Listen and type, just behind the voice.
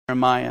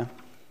Jeremiah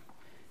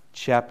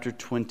chapter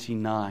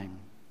 29.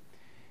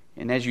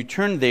 And as you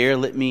turn there,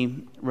 let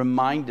me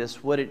remind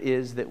us what it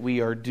is that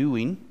we are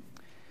doing.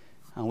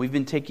 We've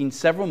been taking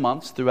several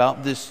months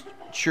throughout this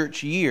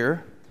church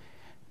year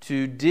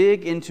to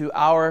dig into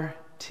our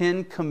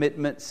 10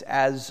 commitments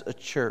as a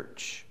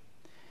church.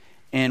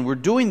 And we're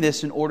doing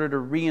this in order to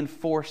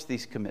reinforce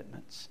these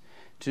commitments,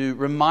 to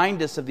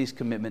remind us of these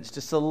commitments, to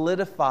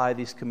solidify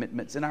these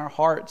commitments in our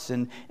hearts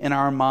and in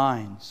our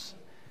minds.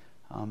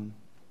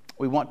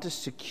 We want to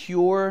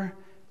secure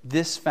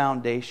this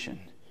foundation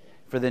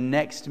for the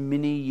next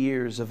many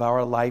years of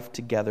our life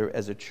together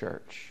as a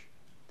church.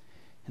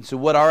 And so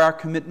what are our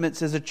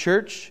commitments as a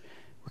church?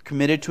 We're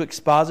committed to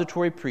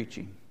expository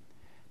preaching,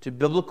 to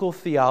biblical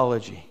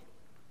theology,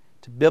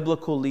 to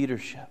biblical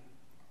leadership,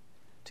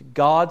 to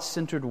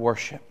God-centered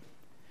worship,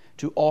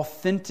 to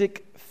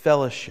authentic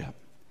fellowship,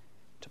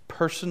 to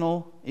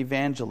personal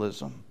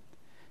evangelism,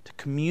 to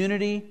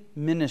community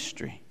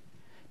ministry,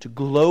 to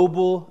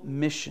global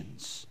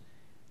missions,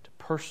 to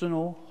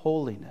personal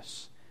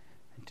holiness,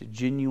 and to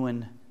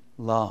genuine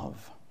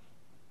love.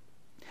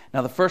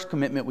 Now, the first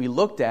commitment we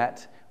looked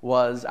at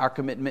was our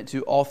commitment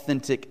to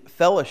authentic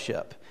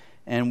fellowship.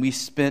 And we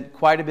spent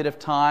quite a bit of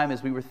time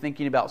as we were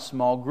thinking about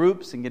small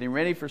groups and getting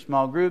ready for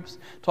small groups,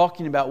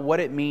 talking about what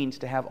it means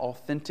to have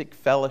authentic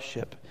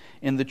fellowship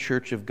in the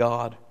church of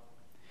God.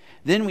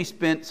 Then we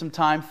spent some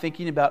time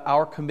thinking about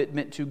our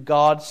commitment to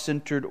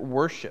God-centered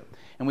worship.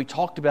 And we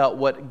talked about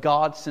what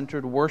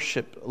God-centered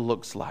worship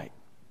looks like.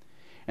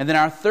 And then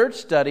our third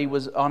study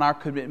was on our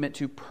commitment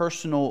to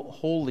personal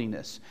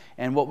holiness.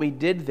 And what we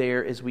did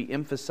there is we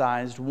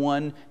emphasized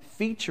one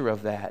feature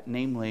of that,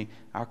 namely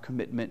our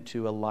commitment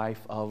to a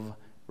life of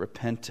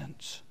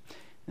repentance.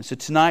 And so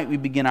tonight we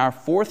begin our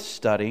fourth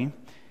study,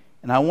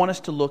 and I want us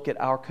to look at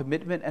our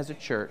commitment as a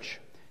church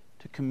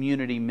to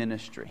community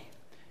ministry.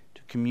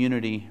 To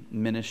community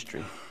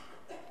ministry.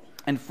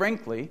 And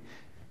frankly,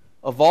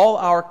 of all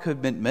our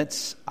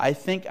commitments, I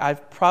think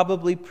I've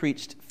probably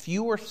preached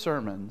fewer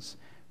sermons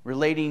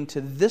relating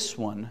to this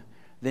one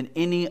than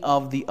any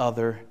of the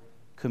other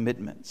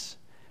commitments.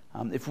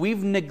 If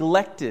we've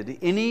neglected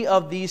any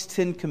of these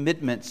 10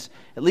 commitments,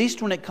 at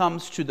least when it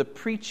comes to the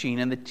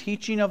preaching and the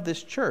teaching of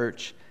this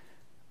church,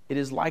 it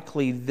is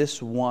likely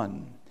this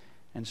one.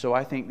 And so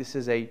I think this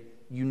is a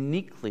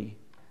uniquely,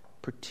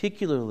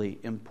 particularly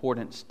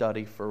important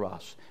study for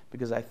us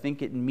because I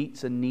think it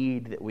meets a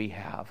need that we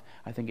have.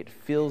 I think it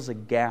fills a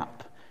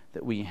gap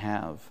that we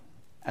have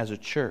as a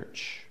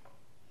church.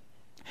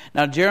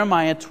 Now,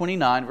 Jeremiah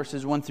 29,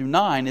 verses 1 through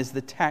 9 is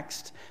the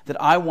text that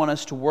I want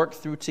us to work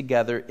through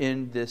together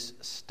in this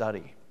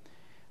study.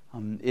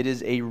 It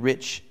is a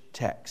rich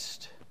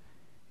text.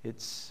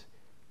 It's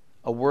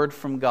a word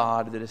from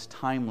God that is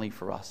timely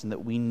for us and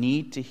that we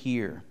need to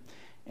hear.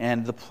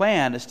 And the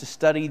plan is to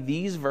study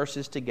these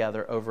verses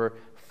together over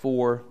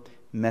 4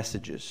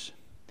 messages.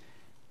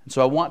 And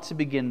so I want to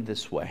begin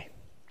this way.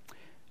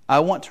 I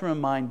want to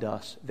remind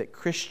us that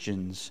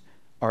Christians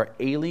are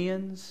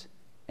aliens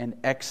and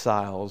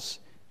exiles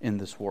in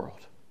this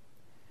world.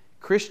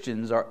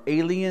 Christians are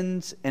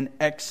aliens and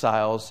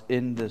exiles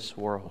in this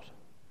world.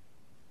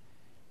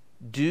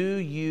 Do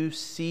you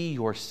see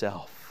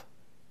yourself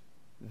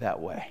that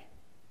way?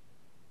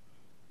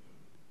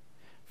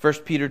 1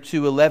 Peter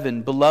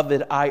 2:11,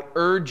 Beloved, I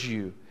urge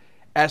you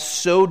as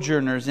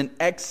sojourners and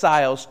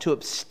exiles to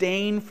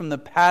abstain from the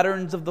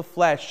patterns of the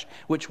flesh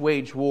which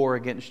wage war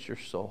against your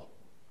soul.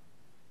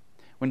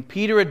 When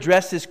Peter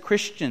addresses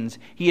Christians,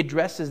 he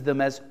addresses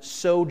them as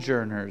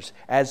sojourners,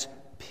 as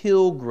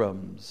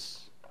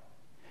pilgrims.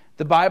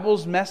 The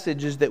Bible's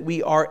message is that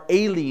we are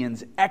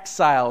aliens,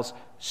 exiles,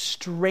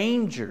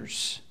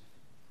 strangers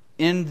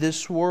in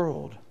this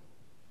world.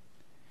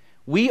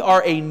 We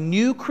are a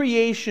new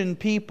creation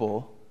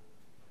people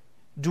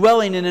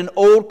dwelling in an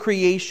old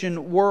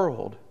creation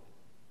world.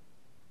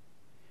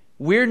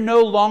 We're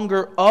no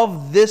longer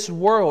of this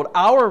world.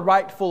 Our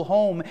rightful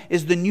home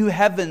is the new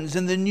heavens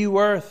and the new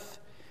earth.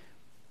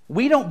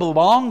 We don't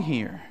belong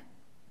here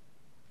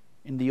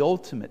in the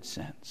ultimate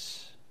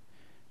sense,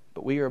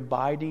 but we are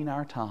biding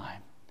our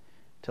time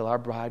till our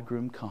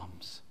bridegroom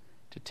comes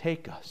to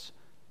take us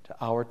to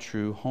our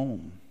true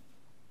home.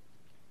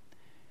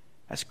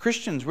 As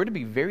Christians, we're to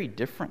be very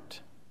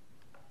different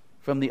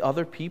from the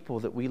other people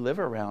that we live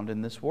around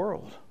in this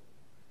world.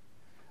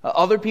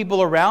 Other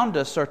people around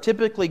us are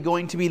typically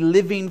going to be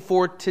living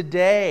for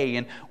today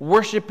and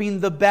worshiping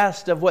the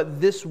best of what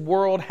this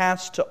world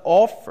has to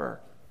offer.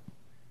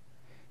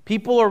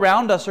 People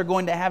around us are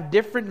going to have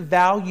different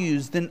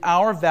values than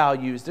our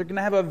values. They're going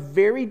to have a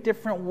very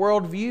different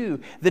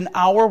worldview than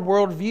our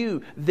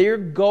worldview. Their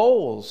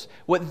goals,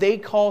 what they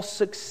call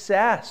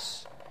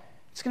success,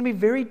 it's going to be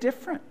very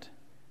different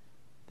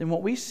than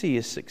what we see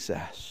as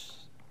success.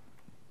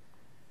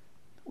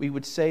 We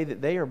would say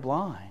that they are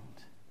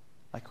blind,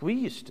 like we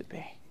used to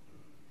be.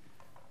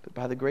 But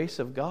by the grace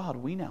of God,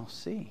 we now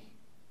see.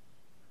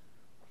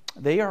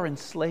 They are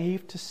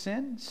enslaved to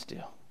sin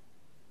still.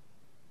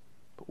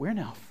 But we're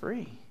now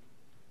free.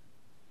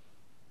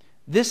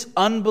 This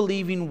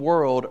unbelieving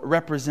world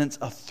represents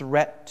a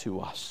threat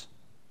to us.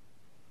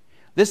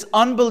 This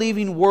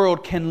unbelieving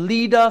world can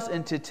lead us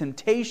into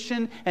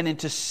temptation and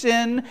into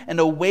sin and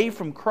away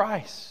from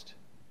Christ.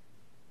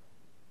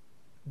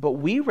 But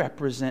we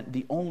represent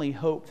the only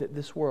hope that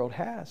this world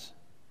has.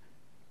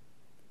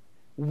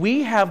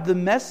 We have the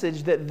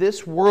message that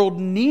this world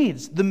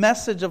needs, the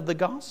message of the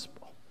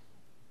gospel.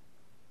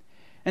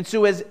 And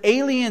so as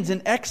aliens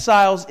and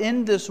exiles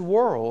in this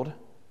world,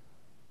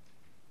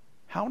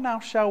 how now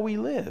shall we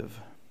live?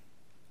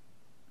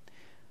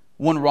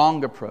 One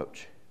wrong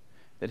approach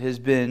that has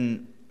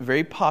been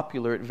very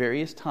popular at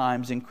various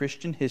times in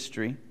Christian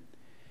history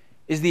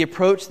is the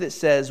approach that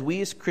says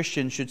we as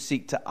Christians should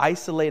seek to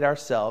isolate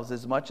ourselves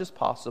as much as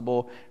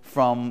possible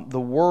from the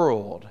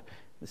world.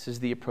 This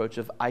is the approach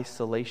of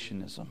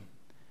isolationism.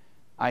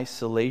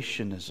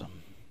 Isolationism.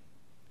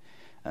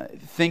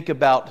 Think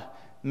about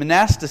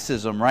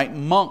monasticism, right?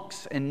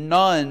 Monks and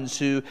nuns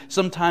who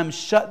sometimes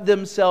shut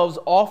themselves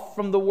off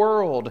from the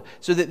world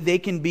so that they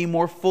can be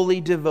more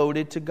fully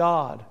devoted to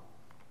God.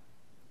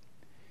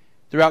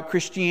 Throughout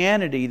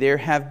Christianity, there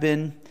have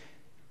been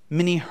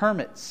many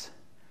hermits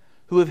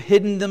who have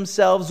hidden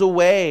themselves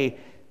away,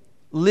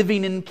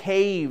 living in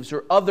caves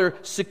or other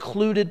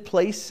secluded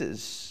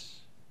places.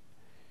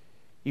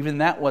 Even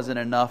that wasn't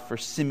enough for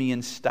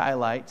Simeon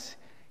Stylites.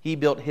 He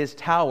built his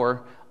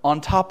tower on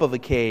top of a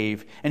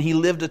cave, and he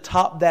lived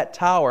atop that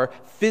tower,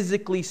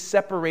 physically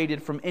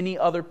separated from any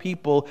other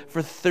people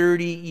for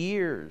 30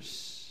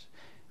 years.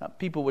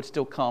 People would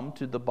still come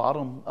to the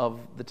bottom of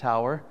the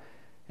tower,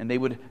 and they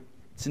would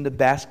send a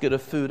basket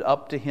of food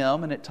up to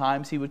him, and at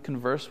times he would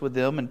converse with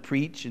them and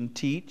preach and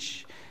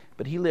teach.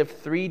 But he lived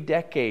 3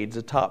 decades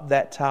atop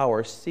that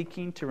tower,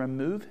 seeking to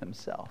remove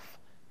himself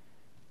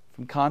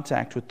from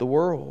contact with the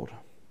world.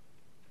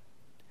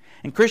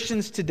 And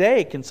Christians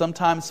today can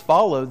sometimes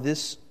follow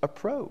this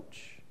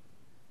approach.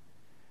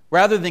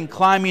 Rather than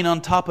climbing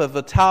on top of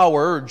a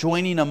tower or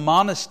joining a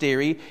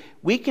monastery,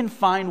 we can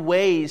find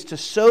ways to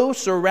so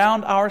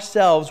surround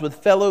ourselves with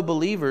fellow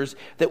believers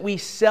that we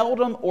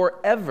seldom or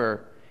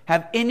ever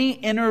have any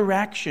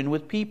interaction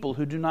with people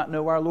who do not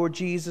know our Lord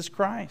Jesus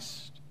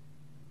Christ.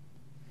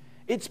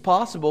 It's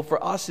possible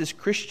for us as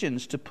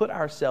Christians to put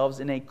ourselves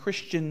in a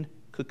Christian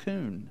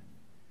cocoon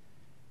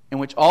in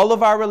which all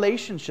of our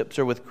relationships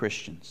are with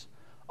Christians.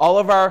 All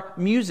of our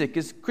music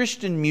is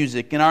Christian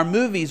music, and our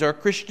movies are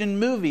Christian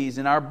movies,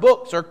 and our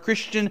books are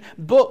Christian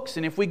books.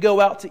 And if we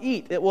go out to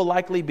eat, it will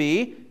likely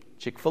be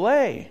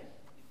Chick-fil-A,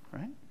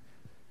 right?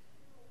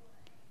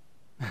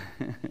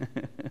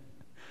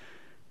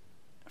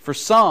 For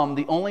some,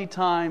 the only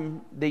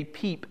time they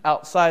peep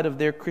outside of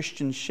their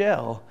Christian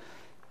shell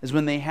is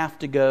when they have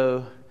to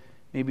go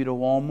maybe to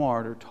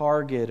Walmart or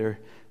Target or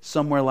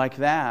somewhere like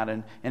that.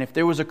 And if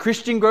there was a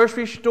Christian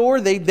grocery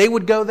store, they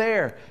would go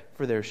there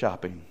for their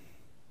shopping.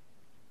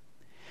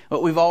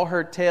 But we've all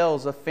heard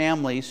tales of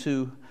families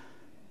who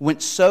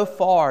went so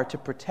far to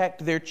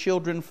protect their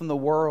children from the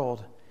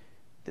world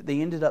that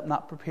they ended up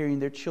not preparing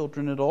their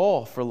children at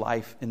all for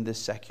life in this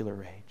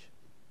secular age.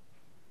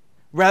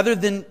 Rather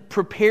than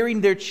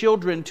preparing their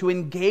children to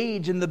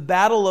engage in the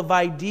battle of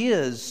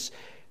ideas,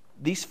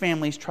 these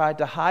families tried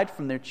to hide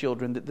from their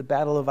children that the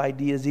battle of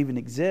ideas even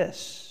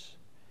exists.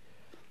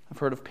 I've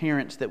heard of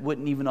parents that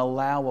wouldn't even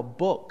allow a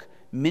book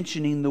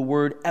mentioning the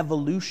word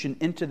evolution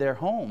into their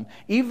home,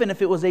 even if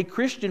it was a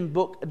Christian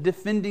book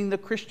defending the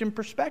Christian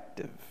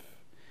perspective.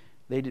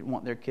 They didn't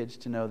want their kids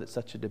to know that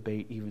such a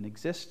debate even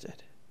existed.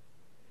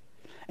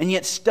 And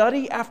yet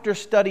study after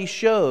study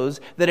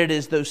shows that it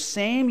is those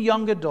same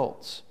young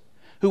adults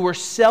who were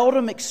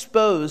seldom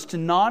exposed to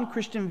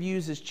non-Christian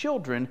views as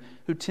children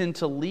who tend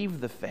to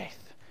leave the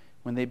faith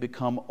when they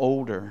become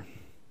older.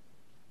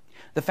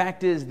 The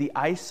fact is, the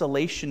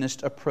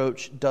isolationist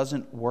approach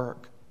doesn't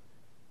work.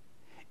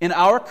 In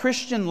our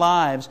Christian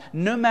lives,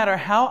 no matter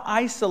how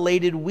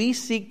isolated we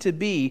seek to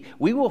be,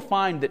 we will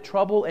find that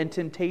trouble and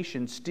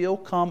temptation still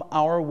come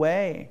our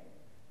way.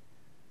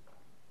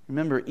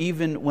 Remember,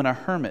 even when a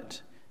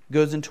hermit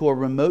goes into a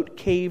remote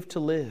cave to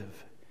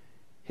live,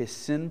 his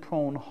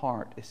sin-prone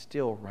heart is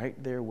still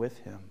right there with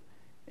him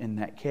in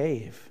that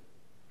cave.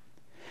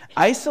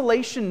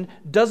 Isolation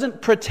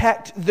doesn't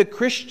protect the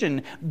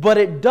Christian, but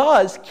it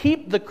does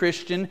keep the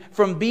Christian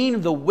from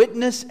being the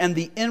witness and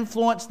the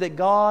influence that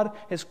God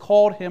has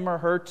called him or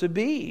her to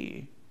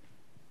be.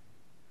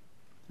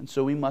 And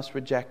so we must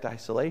reject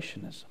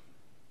isolationism.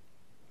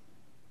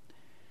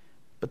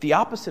 But the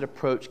opposite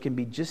approach can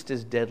be just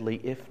as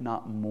deadly, if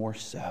not more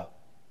so.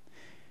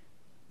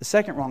 The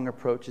second wrong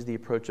approach is the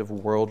approach of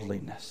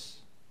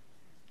worldliness.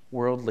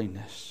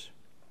 Worldliness.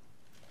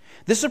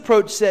 This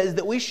approach says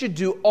that we should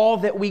do all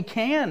that we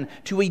can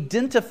to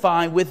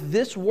identify with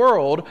this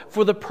world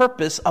for the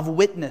purpose of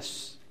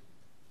witness.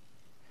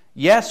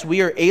 Yes,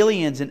 we are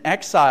aliens and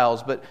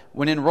exiles, but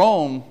when in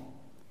Rome,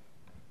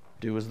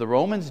 do as the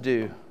Romans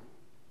do.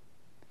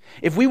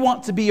 If we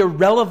want to be a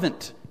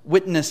relevant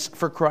witness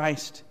for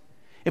Christ,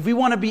 If we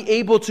want to be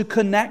able to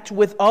connect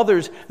with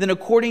others, then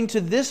according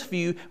to this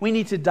view, we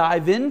need to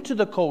dive into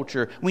the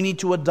culture. We need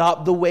to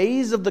adopt the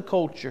ways of the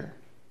culture.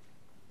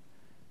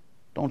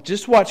 Don't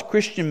just watch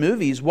Christian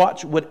movies.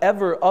 Watch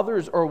whatever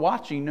others are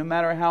watching, no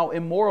matter how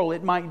immoral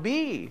it might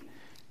be,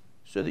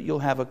 so that you'll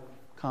have a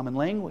common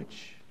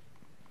language.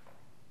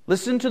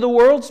 Listen to the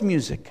world's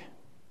music.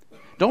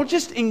 Don't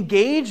just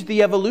engage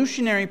the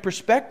evolutionary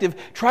perspective.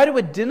 Try to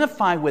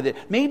identify with it.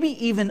 Maybe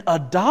even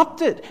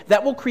adopt it.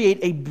 That will create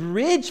a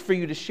bridge for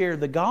you to share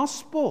the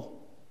gospel.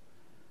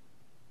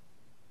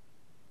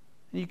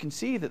 And you can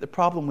see that the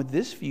problem with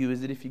this view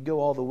is that if you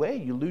go all the way,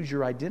 you lose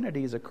your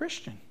identity as a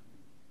Christian.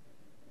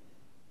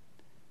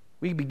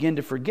 We begin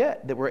to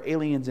forget that we're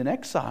aliens and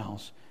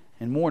exiles.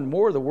 And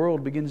more the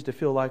world begins to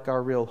feel like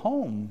our real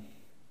home.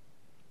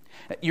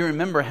 You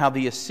remember how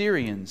the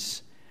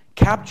Assyrians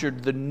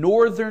captured the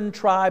northern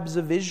tribes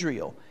of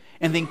Israel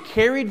and then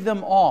carried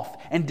them off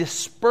and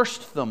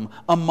dispersed them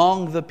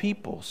among the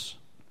peoples.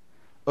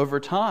 Over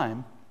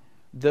time,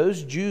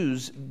 those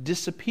Jews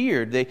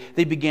disappeared.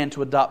 They began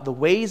to adopt the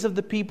ways of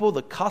the people,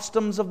 the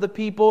customs of the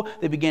people.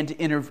 They began to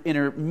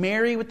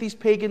intermarry with these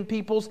pagan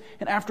peoples.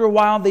 And after a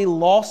while, they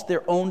lost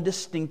their own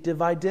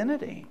distinctive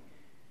identity.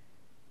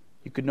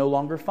 You could no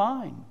longer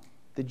find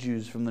the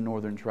Jews from the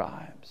northern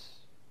tribes.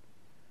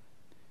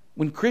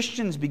 When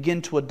Christians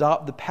begin to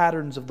adopt the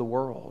patterns of the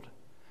world,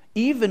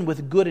 even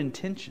with good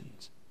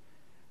intentions,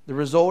 the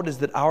result is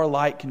that our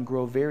light can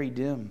grow very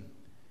dim,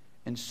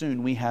 and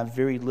soon we have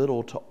very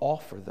little to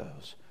offer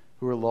those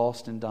who are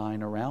lost and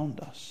dying around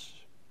us.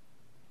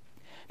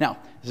 Now,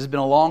 this has been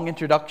a long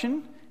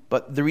introduction,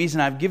 but the reason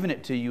I've given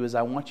it to you is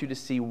I want you to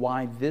see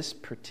why this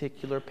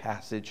particular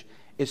passage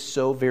is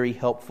so very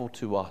helpful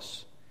to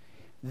us.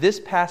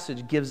 This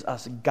passage gives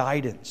us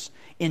guidance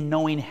in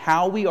knowing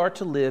how we are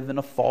to live in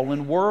a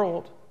fallen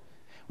world.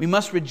 We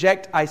must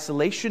reject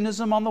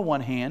isolationism on the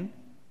one hand,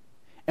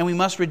 and we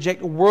must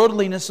reject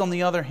worldliness on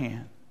the other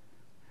hand.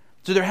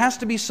 So there has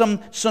to be some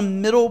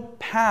middle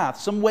path,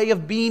 some way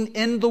of being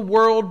in the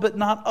world but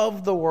not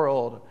of the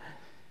world.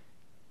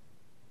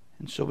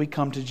 And so we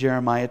come to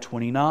Jeremiah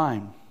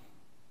 29.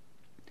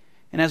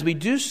 And as we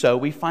do so,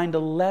 we find a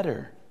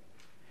letter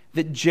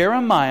that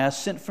Jeremiah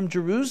sent from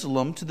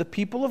Jerusalem to the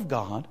people of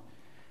God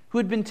who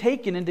had been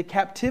taken into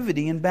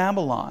captivity in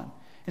Babylon.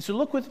 And so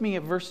look with me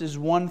at verses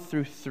 1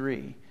 through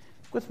 3.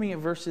 Look with me at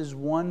verses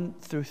 1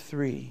 through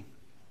 3.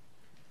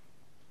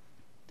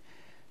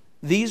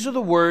 These are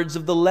the words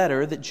of the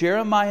letter that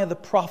Jeremiah the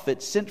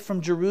prophet sent from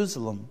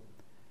Jerusalem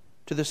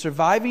to the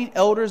surviving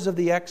elders of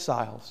the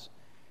exiles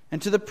and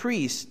to the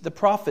priests, the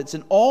prophets,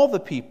 and all the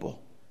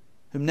people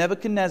whom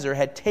Nebuchadnezzar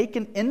had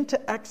taken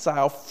into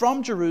exile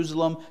from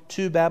Jerusalem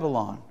to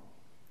Babylon.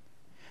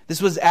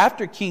 This was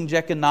after King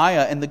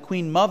Jeconiah and the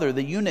queen mother,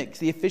 the eunuchs,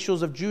 the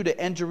officials of Judah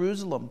and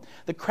Jerusalem,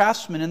 the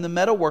craftsmen and the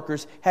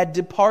metalworkers had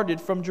departed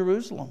from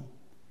Jerusalem.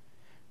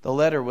 The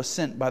letter was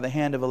sent by the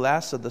hand of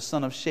Elasah, the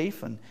son of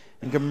Shaphan,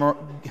 and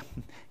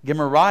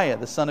Gemariah,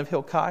 the son of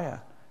Hilkiah,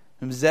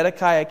 whom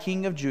Zedekiah,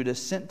 king of Judah,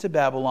 sent to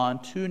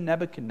Babylon to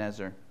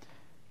Nebuchadnezzar,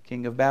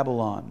 king of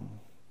Babylon.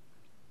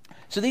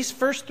 So these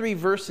first 3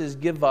 verses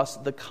give us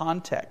the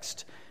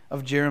context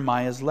of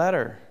Jeremiah's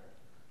letter.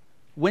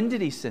 When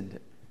did he send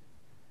it?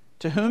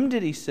 To whom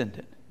did he send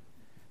it?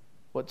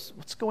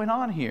 What's going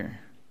on here?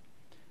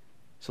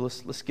 So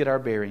let's get our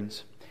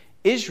bearings.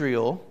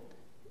 Israel,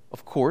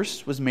 of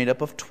course, was made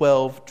up of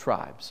 12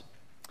 tribes.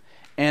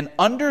 And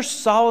under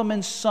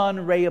Solomon's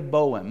son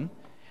Rehoboam,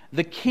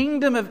 the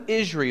kingdom of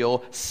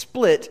Israel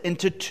split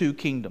into 2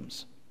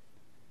 kingdoms.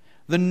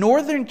 The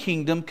northern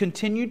kingdom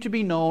continued to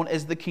be known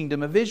as the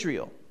kingdom of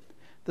Israel.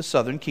 The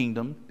southern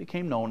kingdom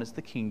became known as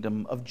the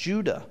kingdom of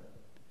Judah.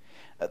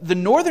 The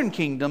northern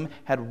kingdom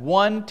had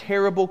one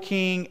terrible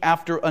king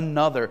after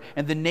another,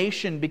 and the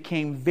nation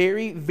became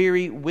very,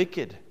 very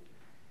wicked.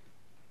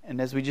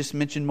 And as we just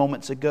mentioned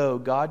moments ago,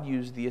 God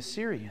used the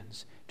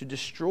Assyrians to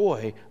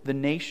destroy the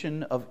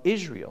nation of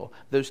Israel,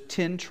 those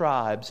 10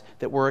 tribes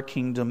that were a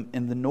kingdom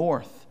in the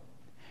north.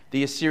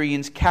 The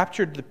Assyrians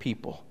captured the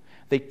people.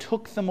 They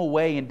took them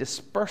away and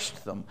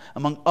dispersed them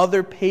among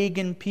other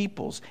pagan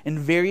peoples in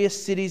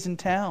various cities and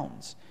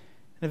towns.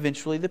 And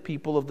eventually the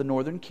people of the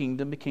northern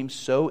kingdom became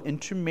so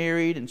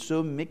intermarried and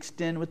so mixed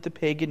in with the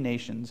pagan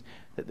nations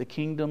that the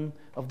kingdom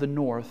of the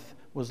north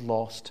was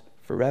lost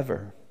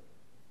forever.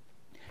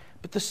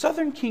 But the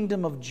southern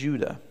kingdom of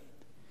Judah,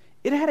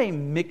 it had a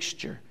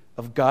mixture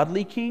of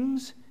godly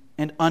kings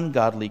and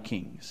ungodly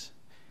kings.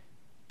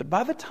 But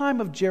by the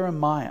time of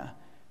Jeremiah,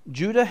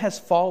 Judah has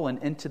fallen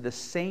into the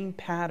same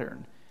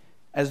pattern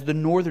as the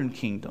northern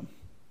kingdom.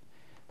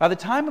 By the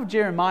time of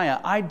Jeremiah,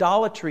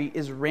 idolatry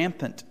is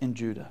rampant in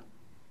Judah.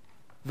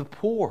 The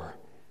poor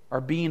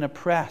are being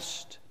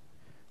oppressed.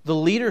 The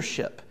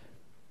leadership,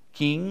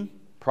 king,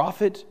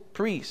 prophet,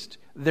 priest,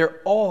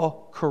 they're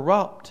all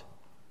corrupt.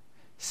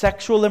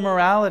 Sexual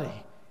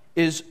immorality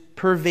is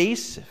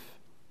pervasive.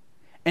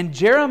 And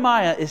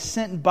Jeremiah is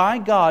sent by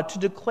God to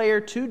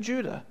declare to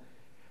Judah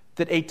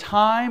that a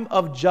time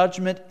of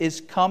judgment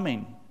is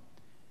coming.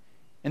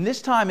 And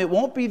this time it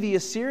won't be the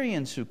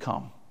Assyrians who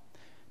come.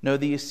 No,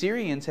 the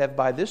Assyrians have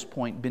by this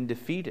point been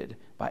defeated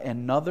by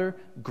another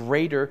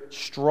greater,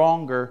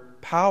 stronger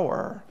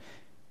power.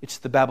 It's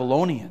the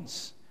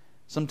Babylonians,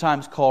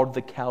 sometimes called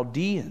the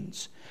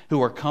Chaldeans,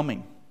 who are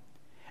coming.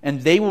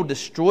 And they will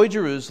destroy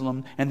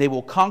Jerusalem, and they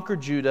will conquer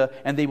Judah,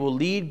 and they will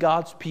lead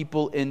God's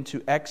people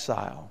into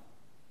exile.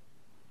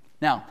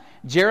 Now,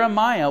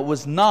 Jeremiah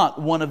was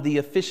not one of the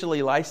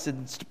officially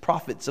licensed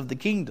prophets of the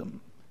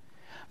kingdom.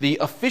 The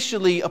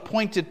officially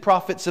appointed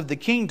prophets of the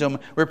kingdom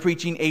were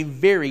preaching a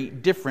very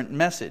different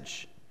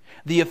message.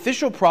 The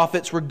official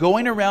prophets were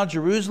going around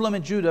Jerusalem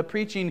and Judah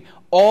preaching,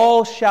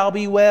 "All shall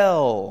be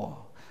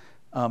well."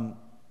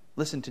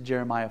 Listen to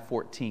Jeremiah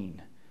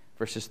 14,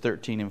 verses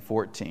 13 and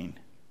 14.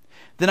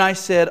 "Then I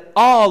said,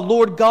 Ah,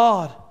 Lord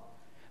God,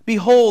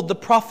 behold, the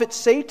prophets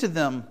say to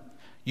them,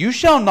 You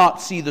shall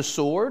not see the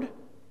sword,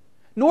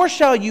 nor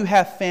shall you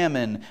have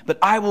famine, but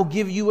I will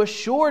give you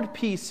assured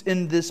peace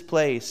in this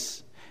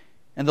place.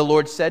 And the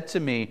Lord said to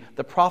me,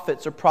 The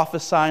prophets are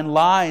prophesying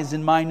lies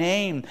in my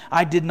name.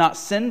 I did not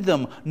send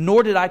them,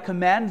 nor did I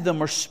command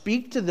them or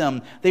speak to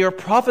them. They are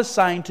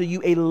prophesying to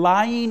you a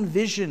lying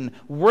vision,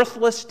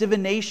 worthless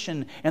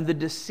divination, and the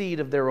deceit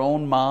of their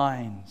own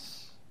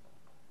minds."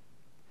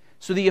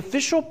 So the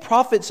official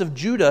prophets of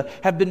Judah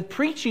have been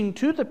preaching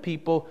to the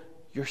people,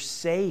 "You're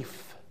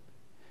safe.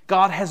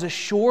 God has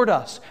assured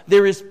us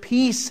there is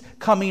peace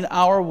coming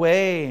our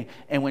way."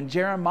 And when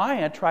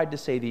Jeremiah tried to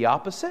say the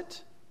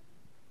opposite,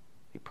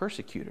 they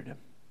persecuted him.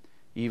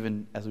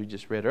 Even, as we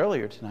just read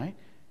earlier tonight,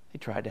 they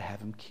tried to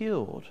have him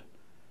killed.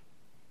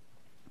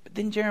 But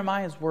then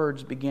Jeremiah's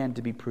words began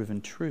to be proven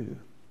true.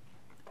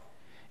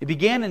 It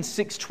began in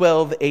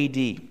 612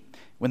 AD,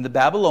 when the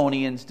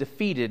Babylonians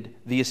defeated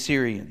the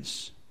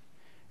Assyrians.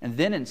 And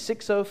then in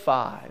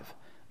 605,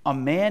 a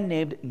man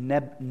named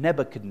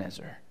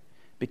Nebuchadnezzar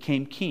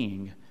became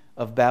king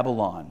of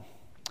Babylon.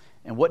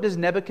 And what does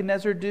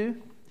Nebuchadnezzar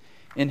do?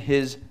 In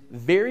his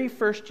very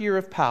first year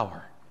of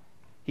power,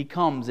 he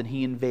comes and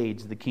he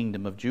invades the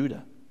kingdom of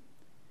Judah.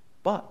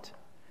 But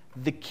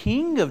the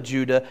king of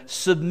Judah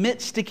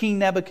submits to King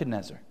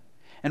Nebuchadnezzar.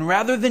 And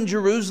rather than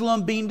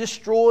Jerusalem being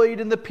destroyed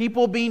and the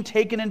people being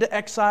taken into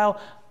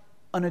exile,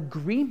 an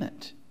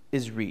agreement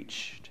is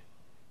reached.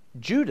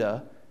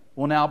 Judah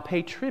will now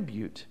pay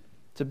tribute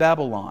to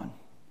Babylon.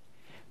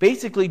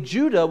 Basically,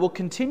 Judah will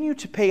continue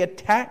to pay a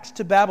tax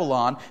to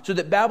Babylon so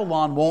that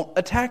Babylon won't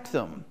attack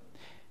them.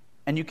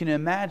 And you can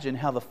imagine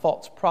how the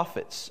false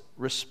prophets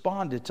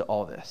responded to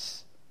all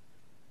this.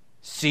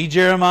 "See,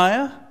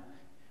 Jeremiah,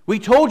 we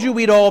told you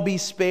we'd all be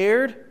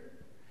spared.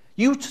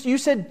 You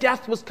said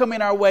death was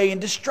coming our way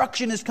and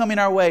destruction is coming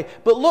our way.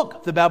 But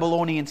look, the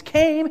Babylonians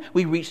came,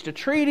 we reached a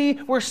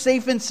treaty, we're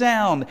safe and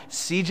sound.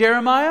 See,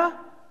 Jeremiah?"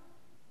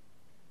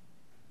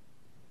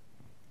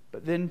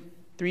 But then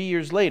 3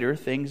 years later,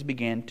 things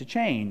began to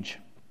change.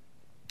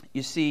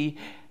 You see,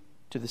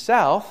 to the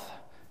south,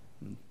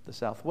 the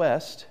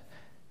southwest,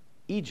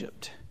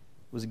 Egypt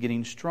was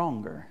getting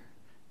stronger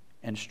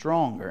and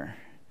stronger.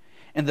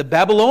 And the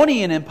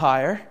Babylonian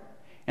Empire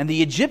and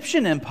the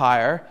Egyptian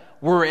Empire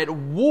were at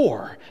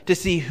war to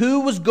see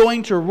who was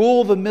going to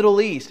rule the Middle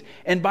East.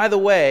 And by the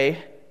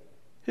way,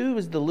 who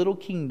is the little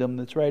kingdom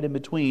that's right in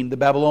between the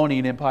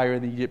Babylonian Empire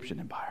and the Egyptian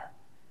Empire?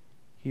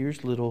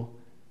 Here's little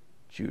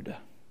Judah.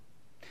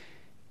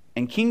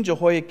 And King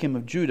Jehoiakim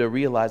of Judah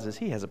realizes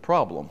he has a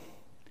problem.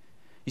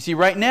 You see,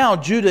 right now,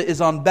 Judah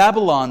is on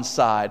Babylon's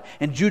side,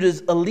 and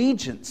Judah's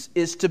allegiance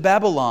is to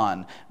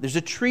Babylon. There's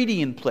a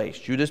treaty in place.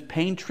 Judah's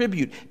paying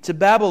tribute to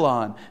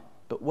Babylon.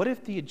 But what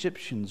if the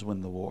Egyptians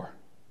win the war?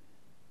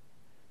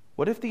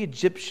 What if the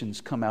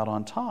Egyptians come out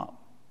on top?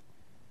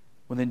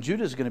 Well, then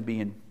Judah's going to be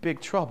in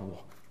big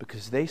trouble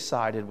because they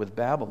sided with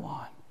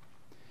Babylon.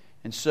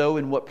 And so,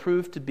 in what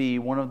proved to be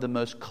one of the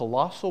most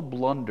colossal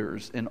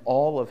blunders in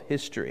all of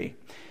history,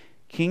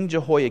 King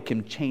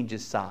Jehoiakim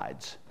changes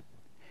sides.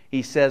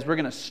 He says, we're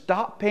going to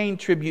stop paying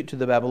tribute to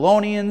the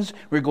Babylonians.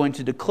 We're going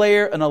to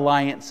declare an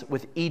alliance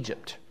with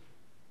Egypt.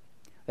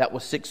 That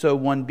was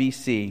 601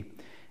 BC.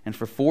 And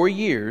for 4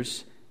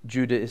 years,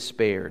 Judah is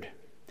spared.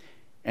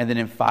 And then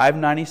in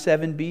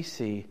 597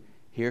 BC,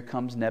 here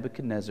comes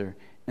Nebuchadnezzar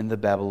and the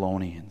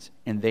Babylonians.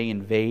 And they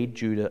invade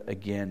Judah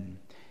again.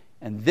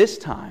 And this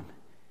time,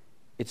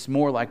 it's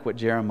more like what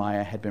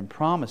Jeremiah had been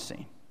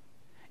promising.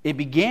 It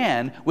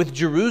began with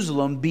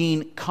Jerusalem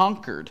being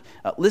conquered.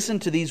 Listen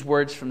to these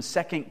words from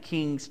 2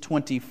 Kings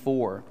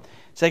 24.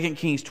 2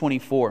 Kings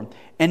 24.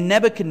 "And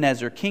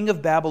Nebuchadnezzar, king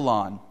of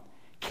Babylon,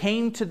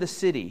 came to the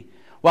city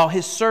while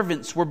his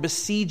servants were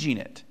besieging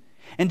it.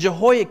 And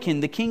Jehoiakim,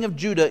 the king of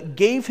Judah,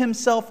 gave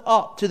himself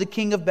up to the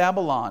king of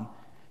Babylon,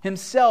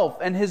 himself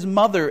and his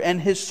mother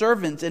and his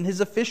servants and his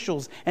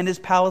officials and his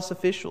palace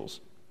officials.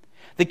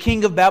 The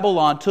king of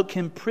Babylon took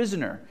him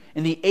prisoner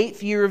in the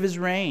 8th year of his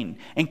reign,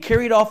 and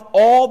carried off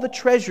all the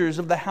treasures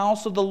of the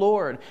house of the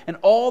Lord, and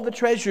all the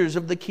treasures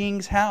of the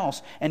king's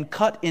house, and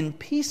cut in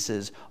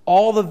pieces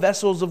all the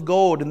vessels of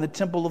gold in the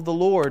temple of the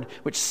Lord,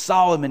 which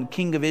Solomon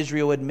king of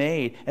Israel had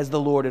made, as the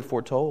Lord had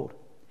foretold.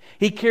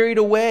 He carried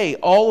away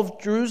all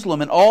of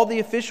Jerusalem and all the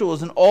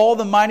officials and all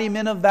the mighty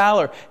men of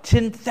valor,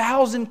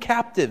 10,000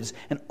 captives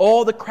and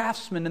all the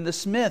craftsmen and the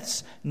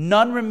smiths.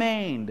 None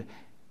remained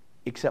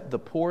except the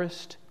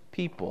poorest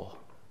people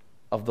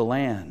of the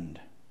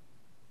land.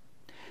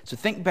 So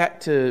think back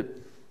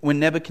to when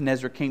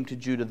Nebuchadnezzar came to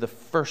Judah the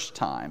first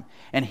time,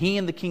 and he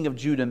and the king of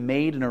Judah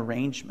made an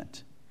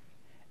arrangement.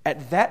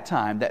 At that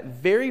time, that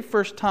very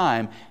first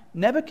time,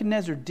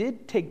 Nebuchadnezzar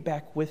did take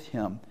back with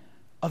him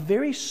a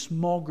very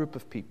small group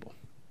of people.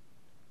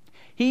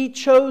 He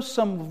chose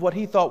some of what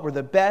he thought were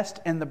the best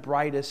and the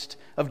brightest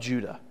of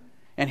Judah,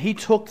 and he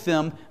took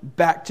them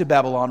back to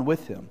Babylon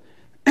with him.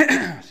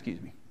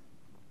 Excuse me.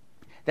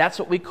 That's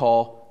what we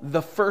call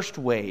the first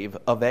wave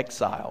of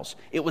exiles.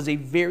 It was a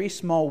very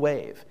small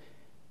wave,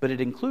 but it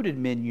included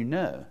men you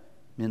know,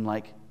 men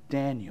like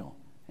Daniel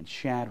and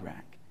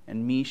Shadrach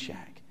and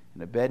Meshach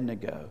and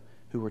Abednego,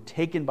 who were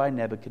taken by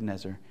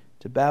Nebuchadnezzar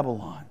to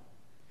Babylon.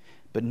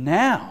 But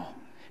now,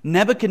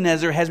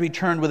 Nebuchadnezzar has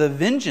returned with a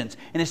vengeance.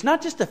 And it's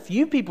not just a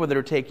few people that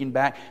are taken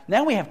back.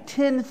 Now we have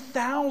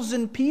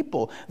 10,000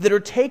 people that are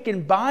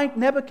taken by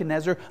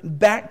Nebuchadnezzar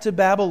back to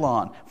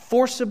Babylon,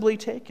 forcibly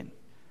taken.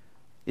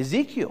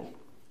 Ezekiel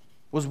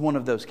was one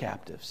of those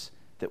captives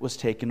that was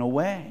taken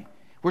away.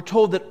 We're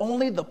told that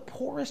only the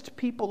poorest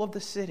people of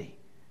the city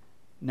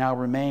now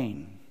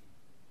remain.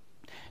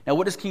 Now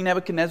what does King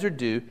Nebuchadnezzar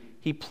do?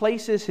 He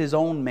places his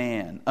own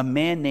man, a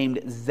man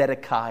named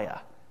Zedekiah,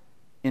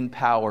 in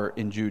power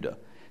in Judah.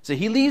 So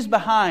he leaves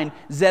behind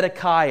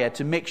Zedekiah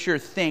to make sure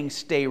things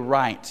stay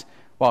right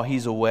while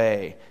he's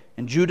away.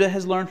 And Judah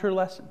has learned her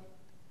lesson.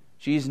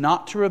 She's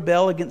not to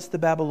rebel against the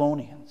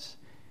Babylonians.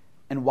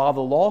 And while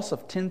the loss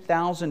of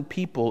 10,000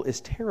 people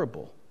is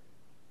terrible,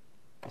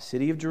 the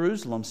city of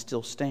Jerusalem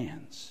still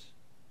stands.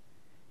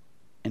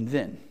 And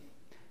then,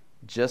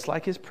 just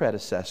like his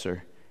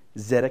predecessor,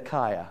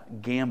 Zedekiah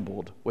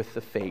gambled with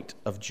the fate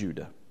of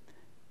Judah.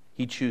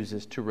 He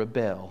chooses to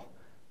rebel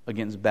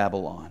against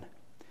Babylon.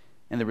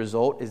 And the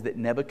result is that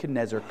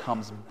Nebuchadnezzar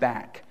comes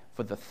back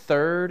for the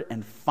third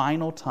and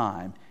final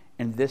time,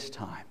 and this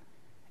time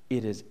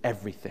it is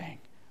everything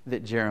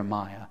that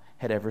Jeremiah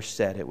had ever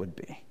said it would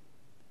be.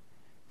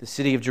 The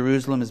city of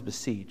Jerusalem is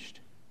besieged.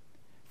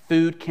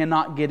 Food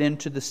cannot get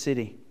into the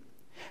city.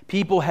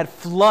 People had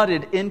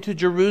flooded into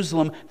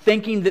Jerusalem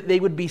thinking that they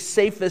would be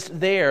safest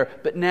there,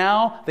 but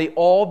now they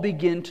all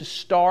begin to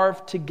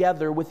starve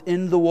together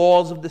within the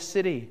walls of the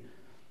city.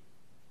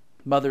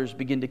 Mothers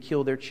begin to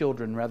kill their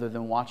children rather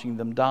than watching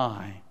them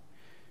die.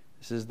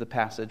 This is the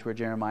passage where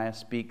Jeremiah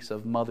speaks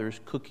of mothers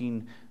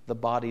cooking the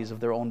bodies of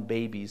their own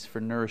babies for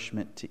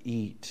nourishment to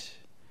eat.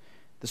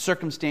 The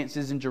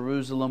circumstances in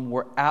Jerusalem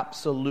were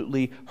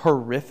absolutely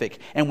horrific.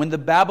 And when the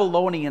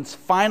Babylonians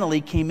finally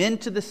came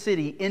into the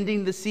city,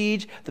 ending the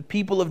siege, the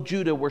people of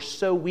Judah were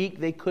so weak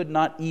they could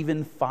not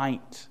even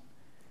fight.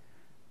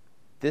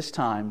 This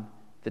time,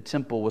 the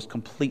temple was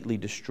completely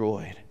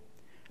destroyed.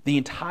 The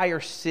entire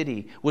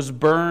city was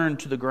burned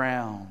to the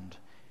ground.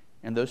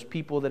 And those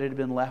people that had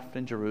been left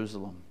in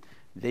Jerusalem,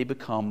 they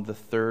become the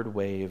third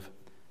wave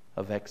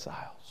of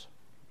exiles.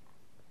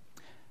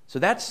 So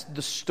that's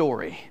the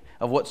story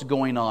of what's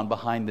going on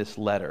behind this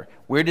letter.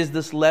 Where does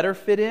this letter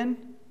fit in?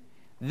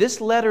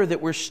 This letter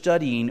that we're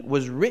studying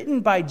was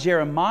written by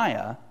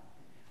Jeremiah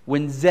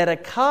when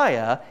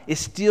Zedekiah is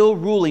still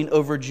ruling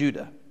over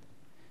Judah.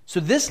 So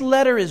this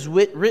letter is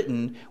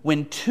written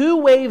when two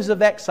waves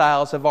of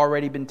exiles have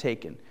already been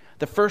taken.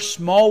 The first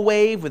small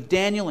wave with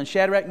Daniel and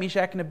Shadrach,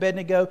 Meshach, and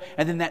Abednego,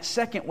 and then that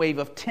second wave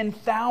of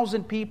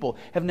 10,000 people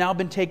have now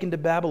been taken to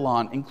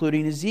Babylon,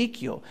 including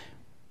Ezekiel.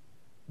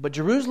 But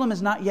Jerusalem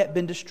has not yet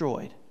been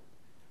destroyed.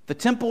 The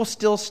temple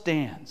still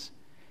stands.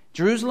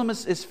 Jerusalem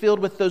is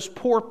filled with those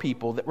poor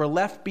people that were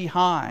left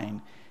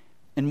behind,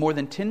 and more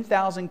than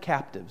 10,000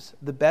 captives,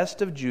 the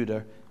best of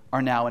Judah,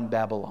 are now in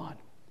Babylon.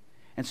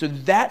 And so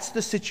that's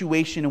the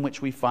situation in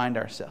which we find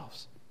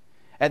ourselves.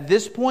 At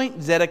this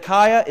point,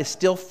 Zedekiah is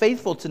still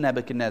faithful to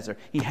Nebuchadnezzar.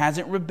 He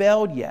hasn't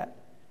rebelled yet.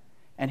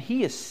 And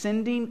he is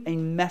sending a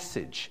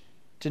message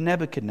to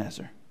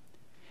Nebuchadnezzar.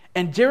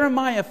 And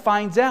Jeremiah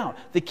finds out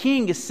the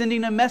king is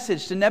sending a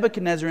message to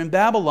Nebuchadnezzar in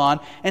Babylon.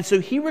 And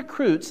so he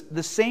recruits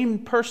the same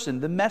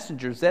person, the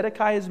messenger,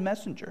 Zedekiah's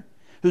messenger,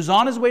 who's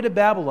on his way to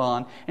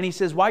Babylon. And he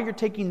says, while you're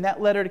taking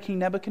that letter to King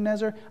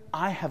Nebuchadnezzar,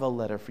 I have a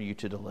letter for you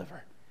to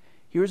deliver.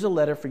 Here's a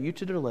letter for you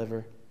to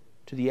deliver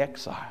to the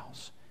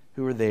exiles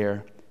who are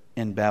there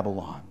in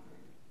Babylon.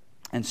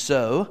 And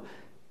so,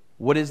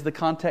 what is the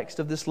context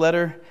of this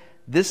letter?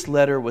 This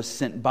letter was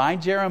sent by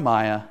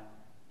Jeremiah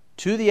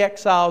to the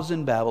exiles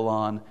in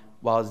Babylon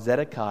while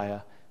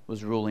Zedekiah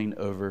was ruling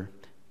over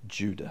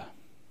Judah.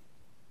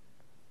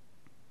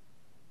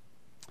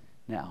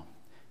 Now,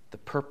 the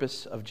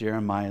purpose of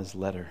Jeremiah's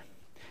letter.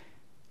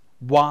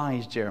 Why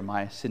is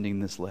Jeremiah sending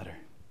this letter?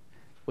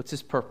 What's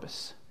his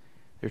purpose?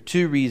 There are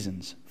two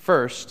reasons.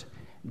 First,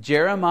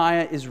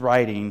 Jeremiah is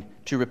writing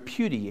to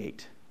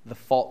repudiate the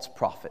false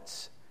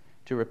prophets.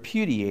 To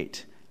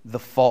repudiate the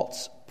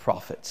false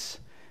prophets.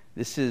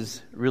 This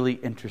is really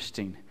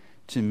interesting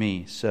to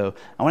me. So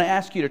I want to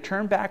ask you to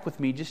turn back with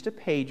me just a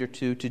page or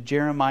two to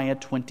Jeremiah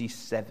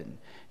 27.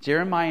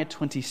 Jeremiah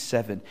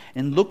 27.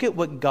 And look at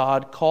what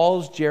God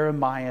calls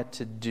Jeremiah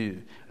to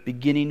do,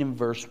 beginning in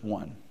verse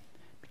 1.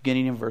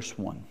 Beginning in verse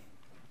 1.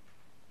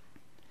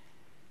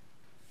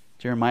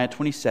 Jeremiah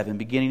 27,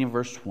 beginning in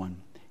verse 1.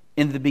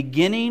 In the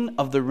beginning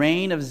of the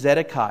reign of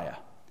Zedekiah,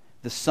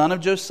 the son of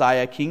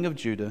Josiah, king of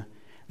Judah,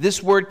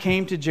 this word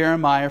came to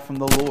Jeremiah from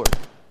the Lord.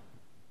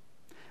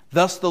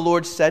 Thus the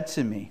Lord said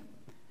to me,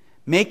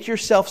 make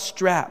yourself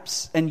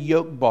straps and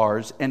yoke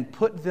bars and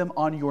put them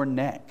on your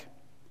neck.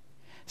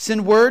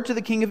 Send word to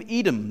the king of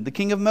Edom, the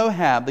king of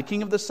Moab, the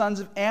king of the sons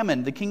of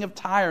Ammon, the king of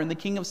Tyre, and the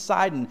king of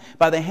Sidon,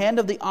 by the hand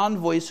of the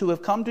envoys who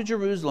have come to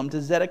Jerusalem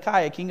to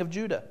Zedekiah, king of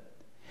Judah.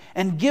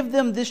 And give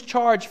them this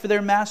charge for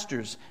their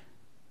masters.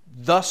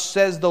 Thus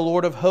says the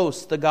Lord of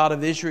hosts, the God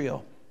of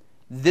Israel.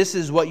 This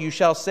is what you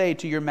shall say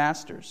to your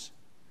masters.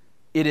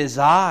 It is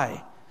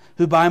I,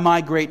 who by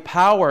my great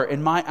power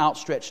and my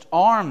outstretched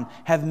arm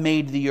have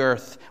made the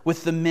earth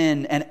with the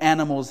men and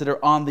animals that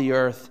are on the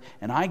earth,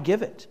 and I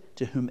give it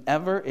to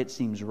whomever it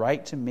seems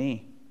right to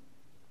me.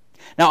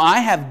 Now I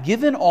have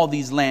given all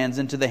these lands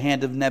into the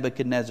hand of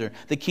Nebuchadnezzar,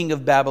 the king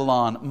of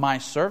Babylon, my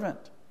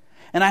servant.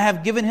 And I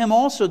have given him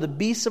also the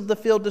beasts of the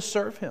field to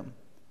serve him.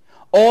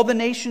 All the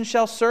nations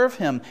shall serve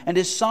him, and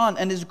his son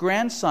and his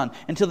grandson,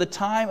 until the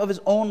time of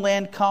his own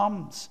land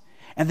comes.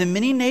 And the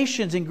many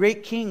nations and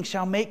great kings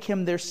shall make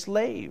him their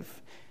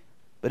slave.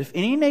 But if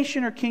any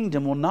nation or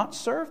kingdom will not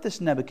serve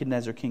this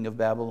Nebuchadnezzar, king of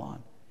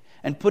Babylon,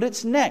 and put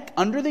its neck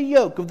under the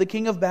yoke of the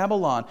king of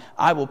Babylon,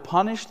 I will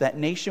punish that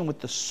nation with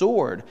the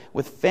sword,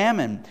 with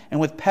famine, and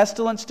with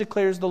pestilence,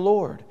 declares the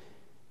Lord,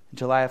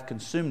 until I have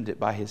consumed it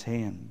by his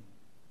hand.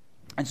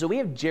 And so we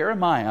have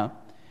Jeremiah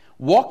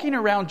walking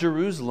around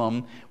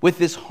Jerusalem with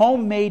this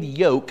homemade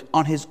yoke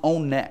on his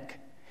own neck.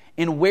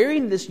 And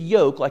wearing this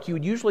yoke, like you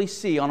would usually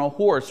see on a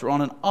horse or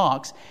on an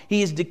ox,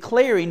 he is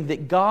declaring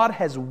that God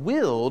has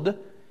willed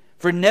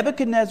for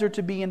Nebuchadnezzar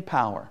to be in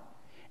power,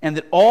 and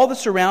that all the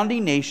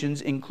surrounding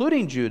nations,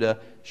 including Judah,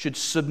 should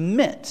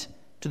submit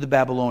to the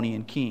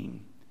Babylonian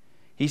king.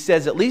 He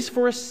says, at least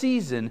for a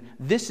season,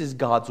 this is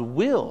God's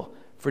will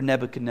for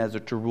Nebuchadnezzar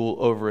to rule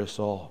over us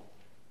all.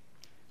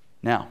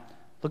 Now,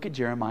 look at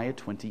Jeremiah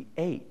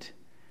 28.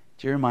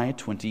 Jeremiah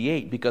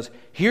 28, because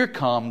here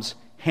comes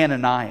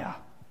Hananiah.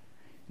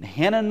 And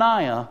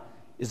Hananiah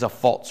is a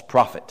false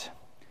prophet.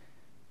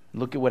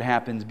 Look at what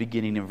happens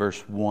beginning in verse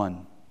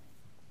 1.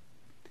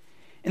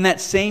 In that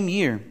same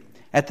year,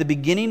 at the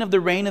beginning of the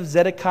reign of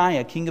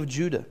Zedekiah, king of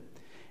Judah,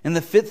 in the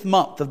 5th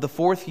month of the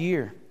 4th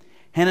year,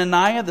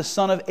 Hananiah the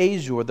son of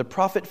Azur, the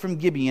prophet from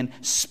Gibeon,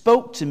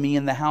 spoke to me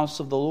in the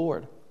house of the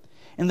Lord,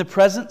 in the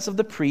presence of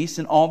the priests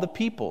and all the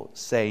people,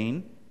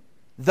 saying,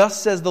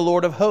 thus says the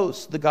Lord of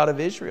hosts, the God of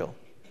Israel,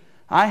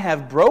 I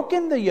have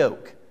broken the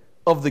yoke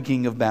of the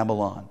king of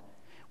Babylon.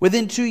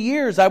 Within 2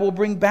 years I will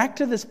bring back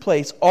to this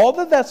place all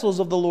the vessels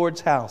of the Lord's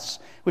house,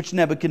 which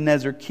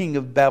Nebuchadnezzar, king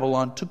of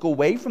Babylon, took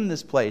away from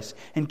this place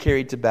and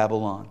carried to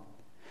Babylon.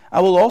 I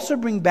will also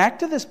bring back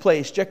to this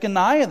place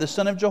Jeconiah, the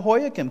son of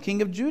Jehoiakim,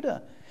 king of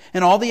Judah,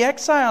 and all the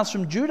exiles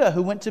from Judah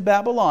who went to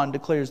Babylon,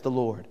 declares the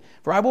Lord.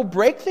 For I will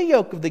break the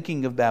yoke of the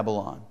king of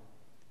Babylon.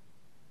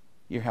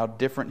 You hear how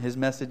different his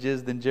message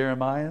is than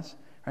Jeremiah's?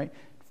 Right?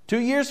 2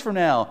 years from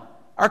now,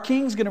 our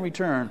king's going to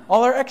return.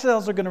 All our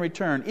exiles are going to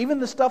return. Even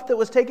the stuff that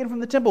was taken from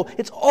the temple,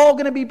 it's all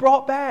going to be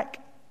brought back.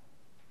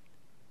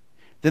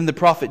 Then the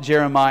prophet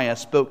Jeremiah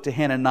spoke to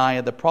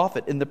Hananiah the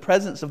prophet in the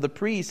presence of the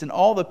priests and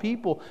all the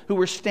people who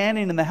were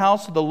standing in the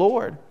house of the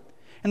Lord.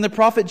 And the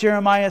prophet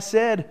Jeremiah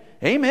said,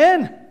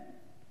 Amen.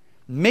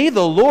 May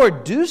the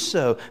Lord do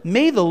so.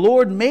 May the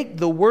Lord make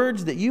the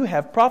words that you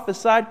have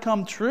prophesied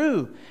come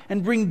true,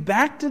 and bring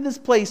back to this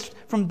place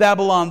from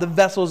Babylon the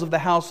vessels of the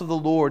house of the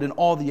Lord and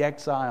all the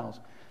exiles.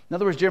 In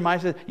other words, Jeremiah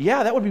said,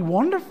 yeah, that would be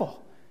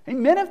wonderful.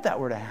 Amen if that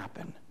were to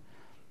happen.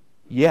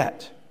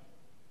 Yet,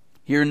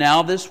 hear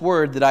now this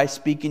word that I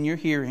speak in your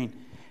hearing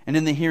and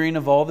in the hearing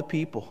of all the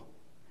people.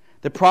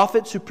 The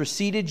prophets who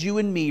preceded you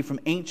and me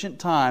from ancient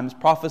times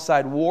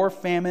prophesied war,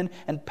 famine,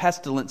 and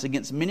pestilence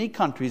against many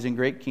countries and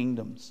great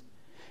kingdoms.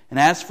 And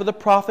as for the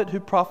prophet who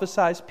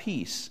prophesies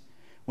peace,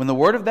 when the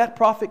word of that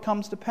prophet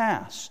comes to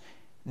pass,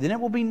 then it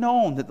will be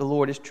known that the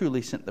Lord has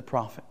truly sent the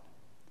prophet.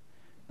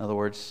 In other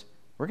words,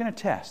 we're going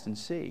to test and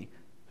see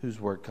whose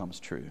word comes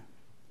true.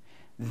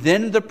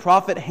 Then the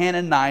prophet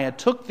Hananiah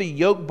took the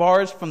yoke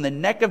bars from the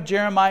neck of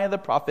Jeremiah the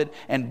prophet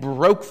and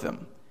broke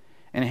them.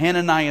 And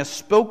Hananiah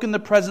spoke in the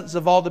presence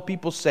of all the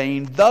people,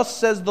 saying, thus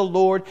says the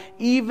Lord,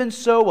 even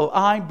so will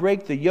I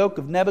break the yoke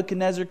of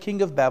Nebuchadnezzar,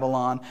 king of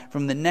Babylon,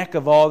 from the neck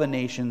of all the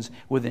nations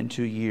within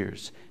 2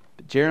 years.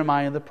 But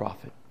Jeremiah the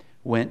prophet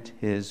went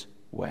his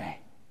way.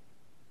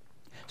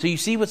 So you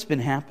see what's been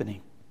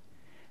happening.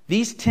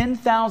 These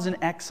 10,000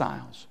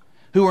 exiles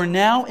who are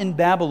now in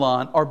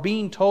Babylon are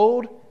being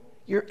told,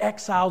 your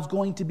exile's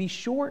going to be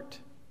short.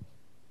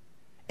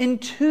 In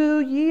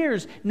 2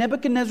 years,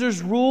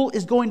 Nebuchadnezzar's rule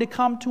is going to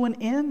come to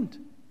an end.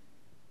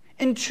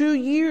 In 2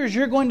 years,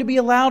 you're going to be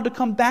allowed to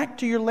come back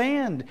to your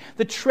land.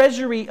 The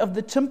treasury of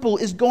the temple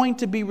is going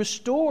to be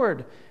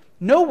restored.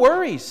 No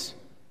worries,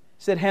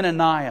 said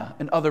Hananiah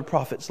and other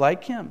prophets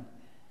like him.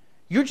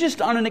 You're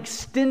just on an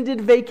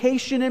extended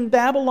vacation in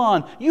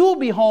Babylon. You will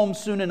be home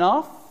soon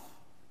enough.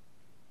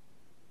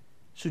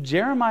 So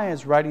Jeremiah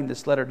is writing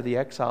this letter to the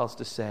exiles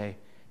to say,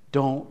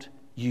 don't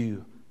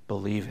you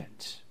believe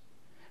it.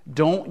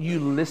 Don't you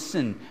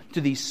listen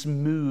to these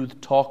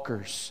smooth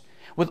talkers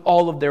with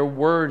all of their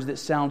words that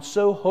sound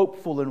so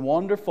hopeful and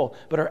wonderful,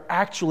 but are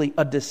actually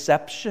a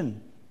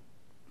deception.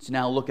 So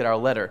now look at our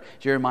letter.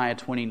 Jeremiah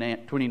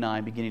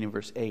 29 beginning in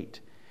verse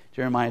 8.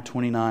 Jeremiah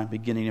 29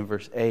 beginning in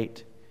verse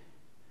 8.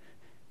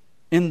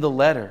 In the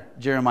letter,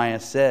 Jeremiah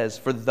says,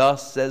 for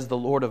thus says the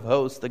Lord of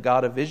hosts, the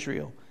God of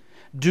Israel,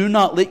 do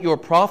not let your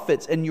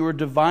prophets and your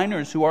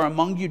diviners who are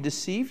among you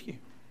deceive you.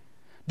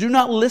 Do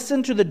not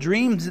listen to the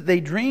dreams that they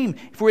dream,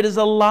 for it is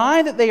a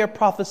lie that they are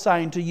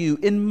prophesying to you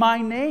in my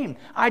name.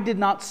 I did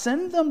not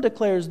send them,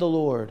 declares the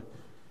Lord.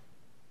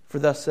 For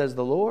thus says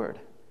the Lord,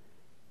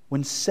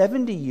 when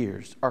 70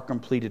 years are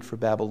completed for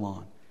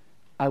Babylon,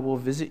 I will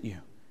visit you,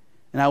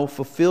 and I will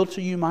fulfill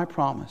to you my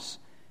promise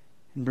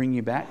and bring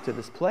you back to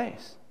this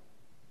place.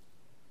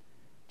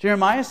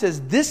 Jeremiah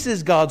says this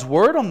is God's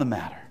word on the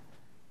matter.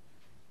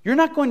 You're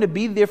not going to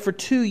be there for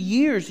 2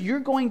 years. You're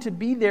going to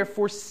be there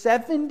for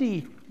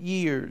 70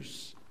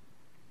 years.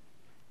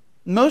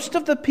 Most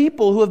of the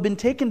people who have been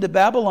taken to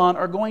Babylon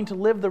are going to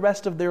live the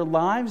rest of their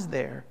lives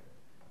there.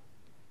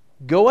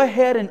 Go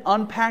ahead and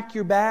unpack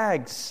your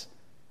bags,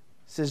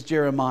 says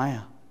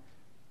Jeremiah.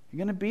 You're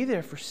going to be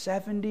there for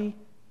 70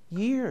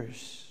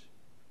 years.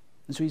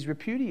 And so he's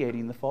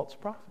repudiating the false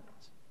prophets.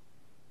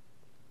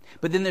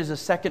 But then there's a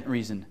second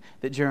reason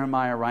that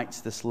Jeremiah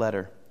writes this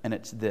letter, and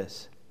it's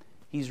this.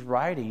 He's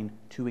writing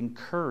to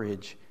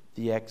encourage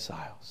the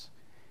exiles.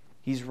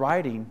 He's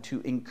writing to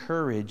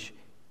encourage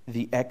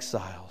the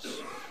exiles.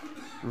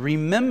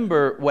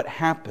 Remember what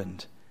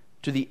happened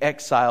to the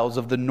exiles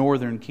of the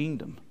northern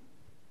kingdom.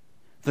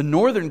 The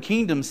northern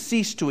kingdom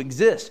ceased to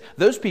exist.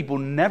 Those people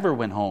never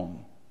went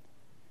home.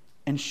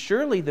 And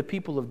surely the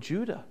people of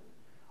Judah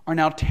are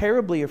now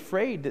terribly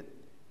afraid that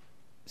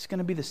it's going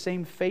to be the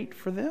same fate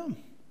for them.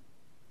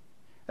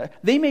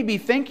 They may be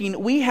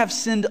thinking, we have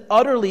sinned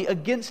utterly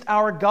against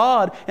our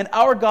God, and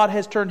our God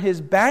has turned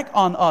his back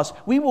on us.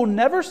 We will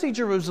never see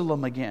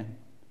Jerusalem again.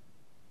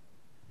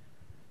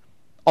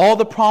 All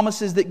the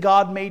promises that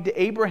God made to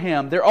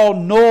Abraham, they're all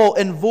null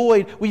and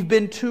void. We've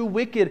been too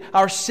wicked.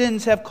 Our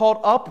sins have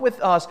caught up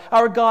with us.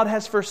 Our God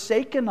has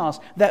forsaken us.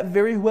 That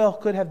very well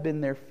could have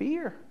been their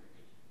fear.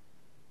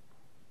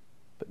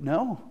 But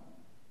no,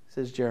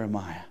 says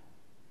Jeremiah.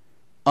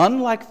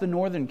 Unlike the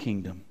northern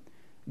kingdom,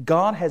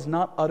 God has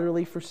not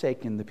utterly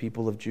forsaken the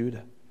people of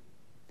Judah.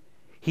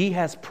 He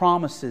has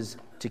promises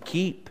to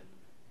keep.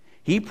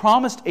 He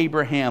promised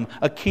Abraham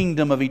a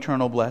kingdom of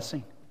eternal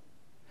blessing.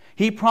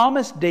 He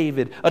promised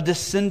David a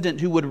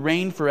descendant who would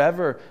reign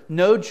forever.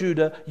 No,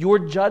 Judah, your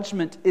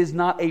judgment is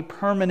not a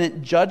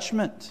permanent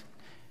judgment.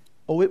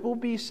 Oh, it will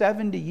be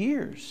 70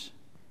 years.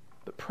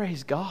 But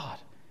praise God,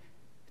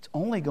 it's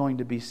only going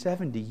to be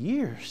 70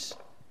 years.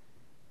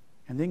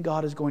 And then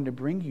God is going to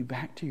bring you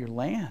back to your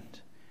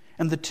land.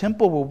 And the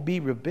temple will be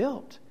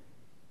rebuilt.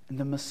 And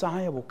the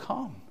Messiah will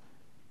come.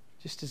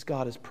 Just as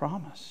God has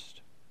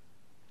promised.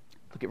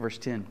 Look at verse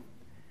 10.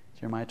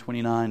 Jeremiah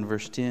 29,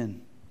 verse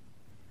 10.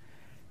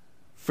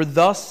 For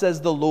thus says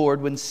the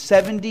Lord, when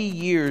 70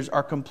 years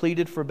are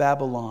completed for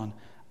Babylon,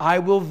 I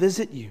will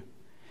visit you.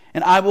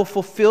 And I will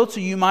fulfill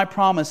to you my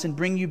promise and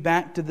bring you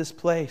back to this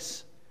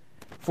place.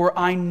 For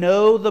I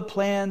know the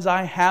plans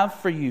I have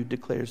for you,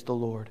 declares the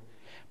Lord.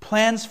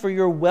 Plans for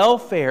your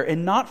welfare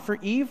and not for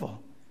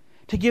evil,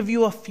 to give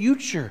you a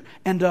future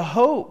and a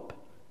hope.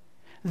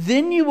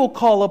 Then you will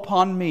call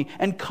upon me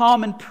and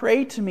come and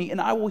pray to me,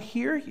 and I will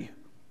hear you.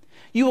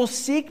 You will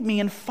seek me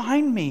and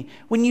find me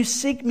when you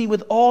seek me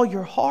with all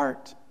your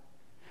heart.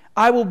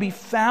 I will be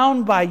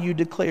found by you,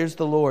 declares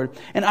the Lord,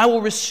 and I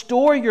will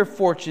restore your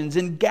fortunes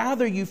and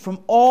gather you from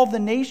all the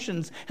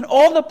nations and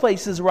all the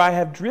places where I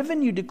have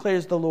driven you,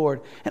 declares the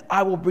Lord, and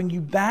I will bring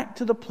you back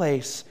to the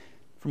place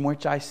from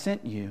which I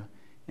sent you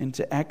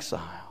into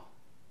exile.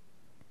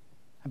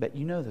 I bet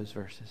you know those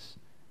verses.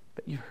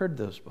 But you've heard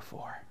those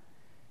before.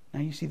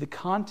 Now you see the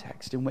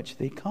context in which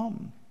they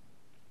come.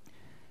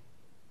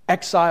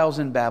 Exiles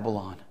in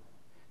Babylon.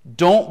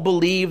 Don't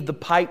believe the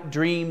pipe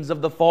dreams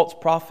of the false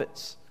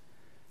prophets.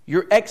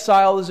 Your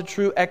exile is a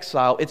true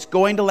exile. It's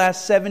going to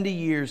last 70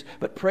 years.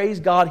 But praise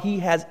God, He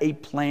has a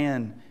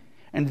plan.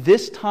 And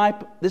this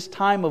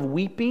time of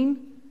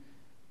weeping,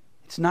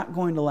 it's not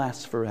going to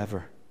last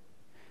forever.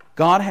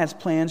 God has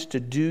plans to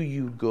do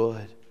you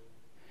good.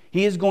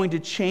 He is going to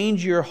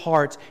change your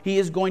hearts. He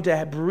is going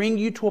to bring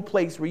you to a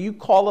place where you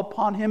call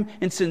upon Him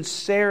in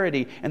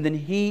sincerity. And then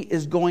He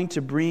is going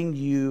to bring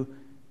you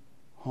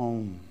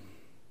home.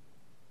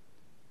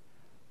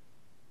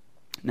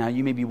 Now,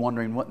 you may be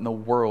wondering what in the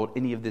world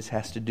any of this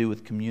has to do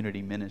with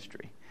community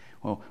ministry.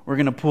 Well, we're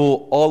going to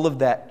pull all of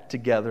that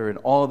together and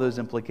all of those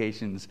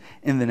implications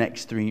in the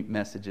next 3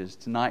 messages.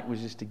 Tonight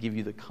was just to give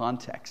you the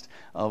context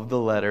of the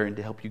letter and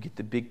to help you get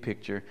the big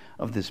picture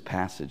of this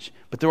passage.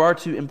 But there are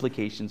 2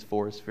 implications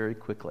for us very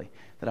quickly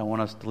that I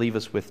want us to leave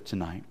us with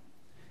tonight.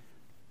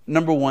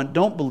 Number 1,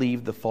 don't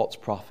believe the false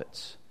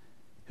prophets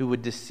who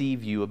would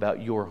deceive you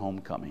about your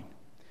homecoming.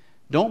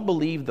 Don't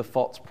believe the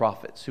false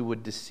prophets who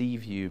would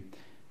deceive you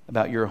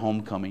about your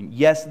homecoming.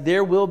 Yes,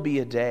 there will be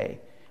a day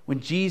when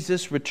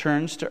Jesus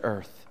returns to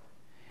earth,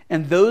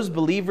 and those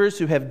believers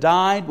who have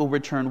died will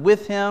return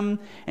with him,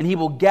 and he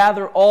will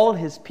gather all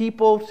his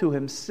people to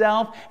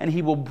himself, and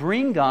he will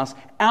bring us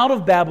out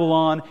of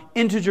Babylon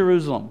into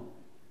Jerusalem.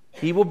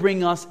 He will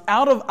bring us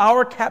out of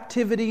our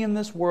captivity in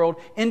this world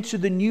into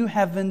the new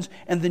heavens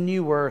and the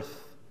new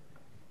earth.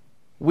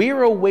 We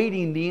are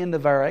awaiting the end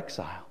of our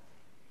exile.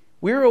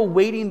 We're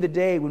awaiting the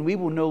day when we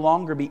will no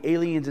longer be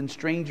aliens and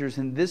strangers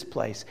in this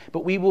place,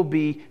 but we will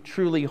be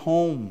truly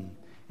home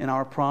in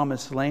our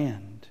promised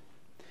land.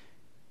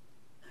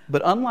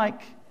 But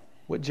unlike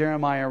what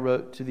Jeremiah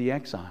wrote to the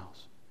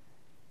exiles,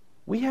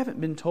 we haven't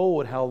been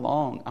told how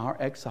long our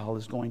exile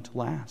is going to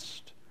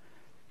last.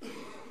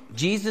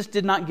 Jesus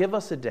did not give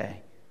us a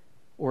day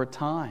or a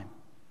time.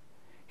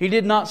 He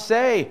did not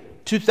say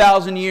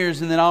 2,000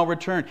 years and then I'll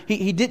return.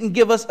 He didn't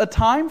give us a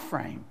time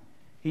frame.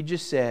 He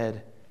just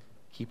said,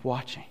 keep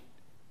watching.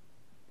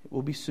 It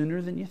will be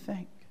sooner than you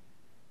think.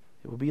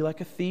 It will be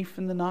like a thief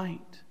in the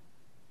night.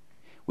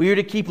 We are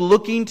to keep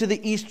looking to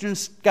the eastern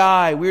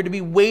sky. We are to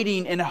be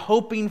waiting and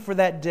hoping for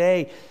that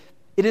day.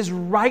 It is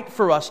right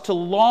for us to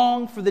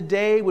long for the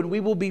day when we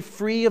will be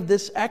free of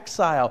this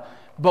exile.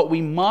 But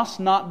we must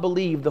not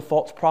believe the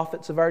false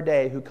prophets of our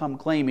day who come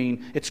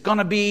claiming it's going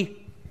to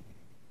be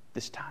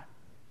this time.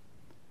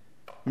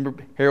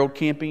 Remember Harold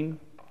Camping,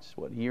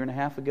 a year and a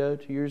half ago,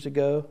 2 years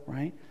ago,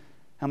 right?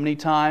 How many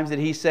times did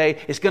he say,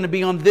 it's going to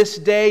be on this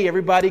day,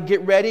 everybody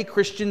get ready,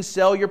 Christians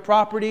sell your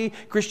property,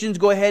 Christians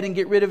go ahead and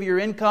get rid of your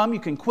income, you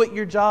can quit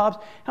your jobs.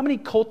 How many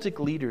cultic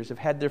leaders have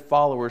had their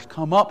followers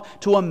come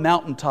up to a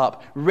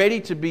mountaintop,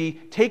 ready to be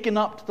taken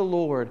up to the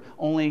Lord,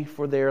 only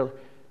for their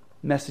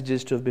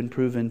messages to have been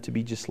proven to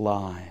be just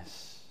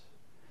lies?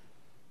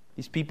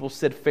 These people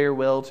said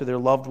farewell to their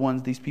loved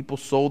ones. These people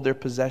sold their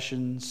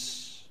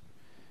possessions.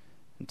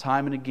 And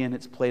time and again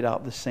it's played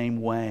out the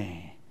same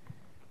way.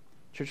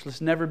 Church,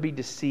 let's never be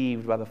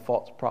deceived by the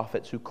false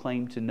prophets who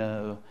claim to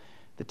know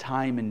the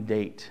time and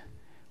date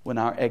when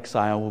our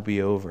exile will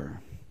be over.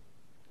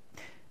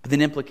 But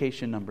then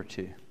implication number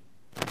 2.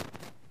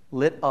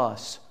 Let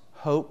us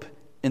hope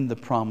in the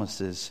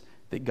promises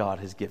that God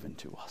has given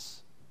to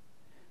us.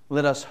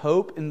 Let us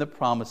hope in the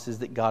promises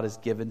that God has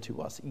given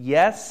to us.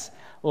 Yes,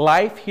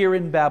 life here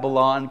in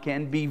Babylon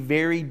can be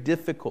very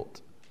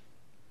difficult.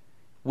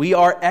 We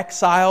are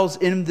exiles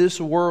in this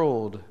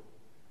world.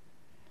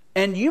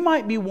 And you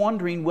might be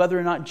wondering whether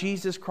or not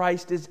Jesus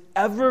Christ is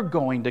ever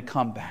going to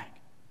come back.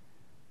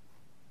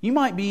 You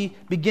might be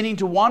beginning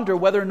to wonder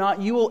whether or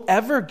not you will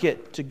ever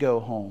get to go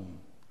home.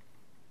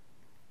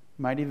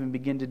 You might even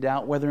begin to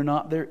doubt whether or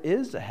not there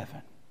is a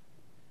heaven.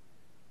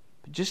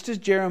 But just as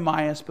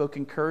Jeremiah spoke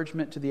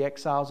encouragement to the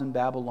exiles in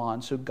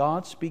Babylon, so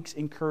God speaks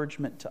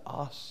encouragement to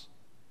us.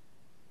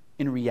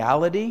 In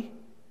reality,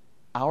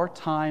 our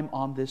time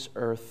on this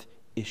earth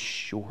is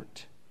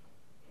short.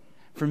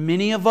 For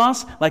many of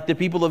us, like the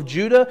people of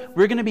Judah,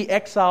 we're going to be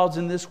exiles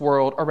in this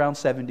world around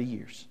 70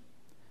 years.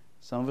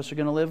 Some of us are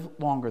going to live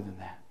longer than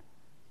that.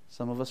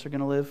 Some of us are going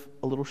to live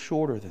a little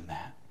shorter than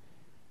that.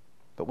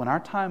 But when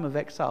our time of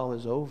exile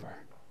is over,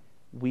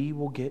 we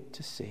will get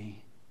to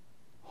see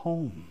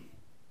home.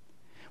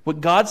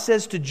 What God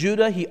says to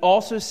Judah, He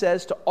also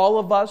says to all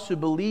of us who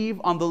believe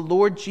on the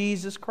Lord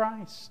Jesus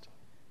Christ.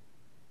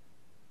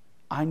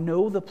 I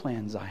know the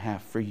plans I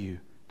have for you,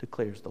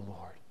 declares the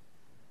Lord.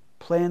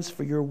 Plans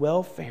for your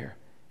welfare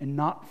and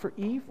not for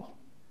evil.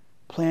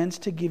 Plans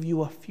to give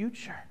you a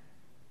future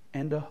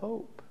and a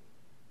hope.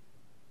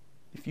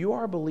 If you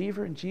are a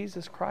believer in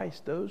Jesus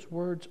Christ, those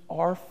words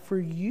are for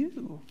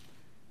you.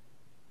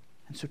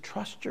 And so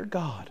trust your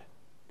God.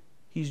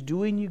 He's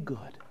doing you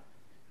good,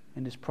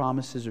 and His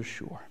promises are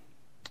sure.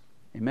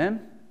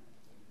 Amen?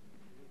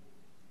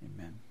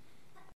 Amen.